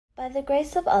By the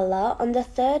grace of Allah, on the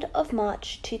 3rd of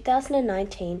March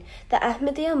 2019, the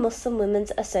Ahmadiyya Muslim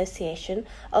Women's Association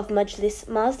of Majlis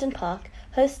Marsden Park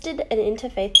hosted an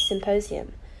interfaith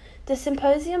symposium. The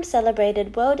symposium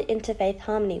celebrated World Interfaith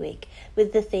Harmony Week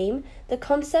with the theme, The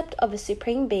Concept of a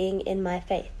Supreme Being in My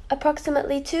Faith.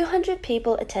 Approximately 200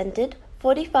 people attended,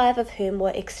 45 of whom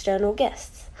were external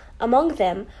guests. Among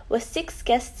them were 6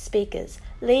 guest speakers,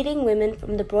 leading women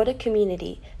from the broader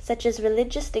community, such as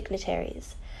religious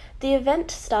dignitaries. The event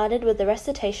started with the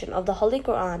recitation of the Holy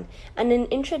Quran and an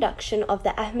introduction of the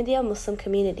Ahmadiyya Muslim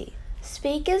community.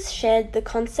 Speakers shared the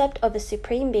concept of a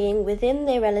supreme being within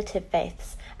their relative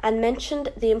faiths and mentioned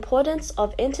the importance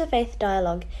of interfaith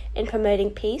dialogue in promoting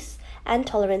peace and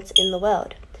tolerance in the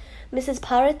world. Mrs.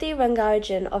 Parati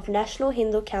Rangarajan of National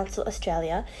Hindu Council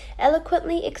Australia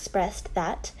eloquently expressed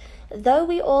that, though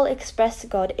we all express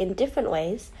God in different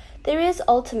ways, there is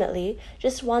ultimately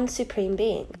just one supreme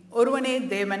being. Orvane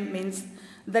Devan means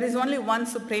there is only one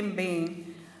supreme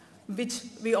being, which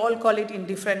we all call it in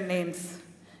different names.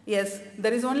 Yes,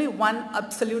 there is only one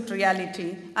absolute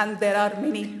reality, and there are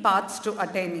many paths to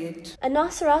attain it. A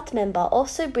Nasirat member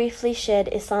also briefly shared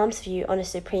Islam's view on a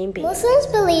supreme being. Muslims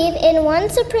believe in one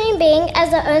supreme being as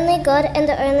the only God and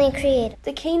the only creator.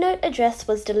 The keynote address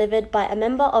was delivered by a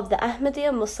member of the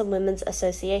Ahmadiyya Muslim Women's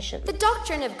Association. The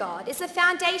doctrine of God is the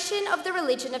foundation of the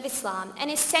religion of Islam and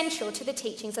is central to the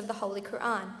teachings of the Holy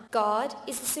Quran. God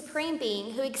is the supreme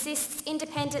being who exists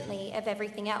independently of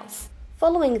everything else.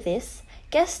 Following this,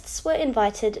 guests were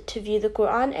invited to view the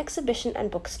Quran exhibition and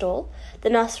bookstall, the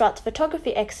Nasrat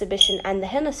photography exhibition and the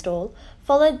henna stall,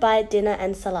 followed by dinner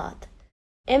and salat.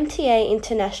 MTA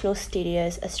International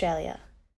Studios, Australia.